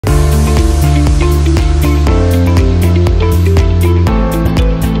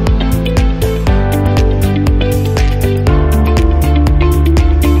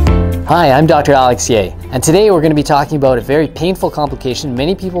Hi, I'm Dr. Alex Ye, and today we're going to be talking about a very painful complication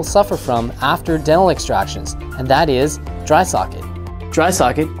many people suffer from after dental extractions, and that is dry socket. Dry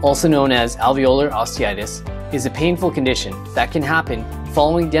socket, also known as alveolar osteitis, is a painful condition that can happen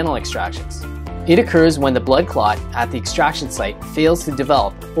following dental extractions. It occurs when the blood clot at the extraction site fails to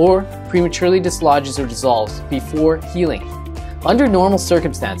develop or prematurely dislodges or dissolves before healing. Under normal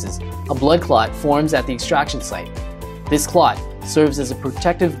circumstances, a blood clot forms at the extraction site. This clot serves as a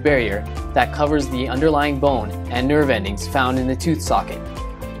protective barrier that covers the underlying bone and nerve endings found in the tooth socket.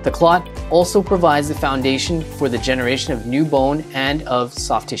 The clot also provides the foundation for the generation of new bone and of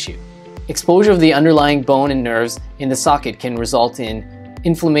soft tissue. Exposure of the underlying bone and nerves in the socket can result in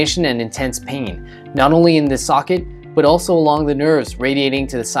inflammation and intense pain, not only in the socket, but also along the nerves radiating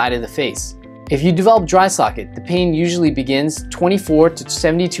to the side of the face. If you develop dry socket, the pain usually begins 24 to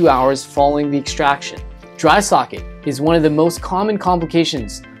 72 hours following the extraction. Dry socket is one of the most common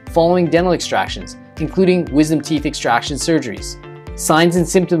complications following dental extractions, including wisdom teeth extraction surgeries. Signs and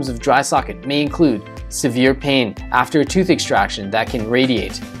symptoms of dry socket may include severe pain after a tooth extraction that can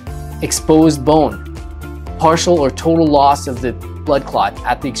radiate, exposed bone, partial or total loss of the blood clot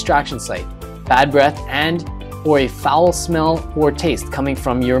at the extraction site, bad breath or a foul smell or taste coming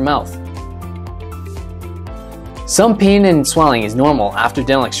from your mouth. Some pain and swelling is normal after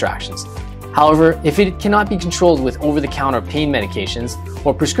dental extractions. However, if it cannot be controlled with over-the-counter pain medications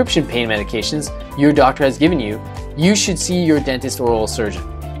or prescription pain medications your doctor has given you, you should see your dentist or oral surgeon.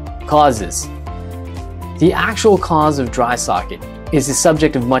 Causes. The actual cause of dry socket is the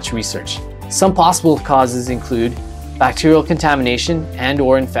subject of much research. Some possible causes include bacterial contamination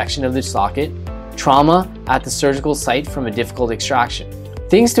and/or infection of the socket, trauma at the surgical site from a difficult extraction.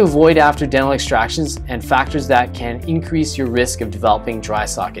 Things to avoid after dental extractions and factors that can increase your risk of developing dry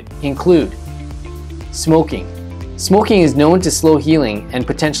socket include smoking. Smoking is known to slow healing and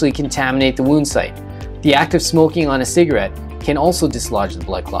potentially contaminate the wound site. The act of smoking on a cigarette can also dislodge the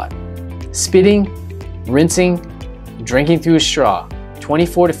blood clot. Spitting, rinsing, drinking through a straw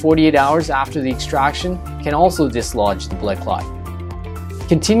 24 to 48 hours after the extraction can also dislodge the blood clot.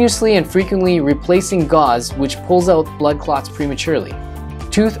 Continuously and frequently replacing gauze which pulls out blood clots prematurely.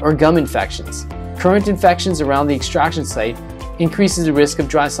 Tooth or gum infections. Current infections around the extraction site increases the risk of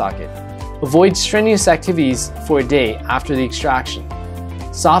dry socket. Avoid strenuous activities for a day after the extraction.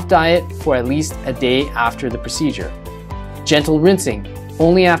 Soft diet for at least a day after the procedure. Gentle rinsing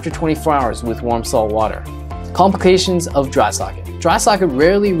only after 24 hours with warm salt water. Complications of dry socket. Dry socket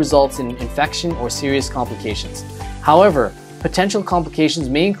rarely results in infection or serious complications. However, potential complications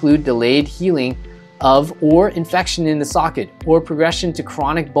may include delayed healing of or infection in the socket or progression to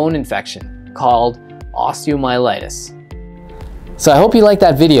chronic bone infection called osteomyelitis. So I hope you liked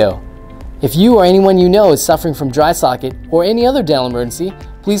that video. If you or anyone you know is suffering from dry socket or any other dental emergency,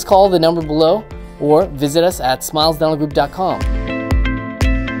 please call the number below or visit us at smilesdentalgroup.com.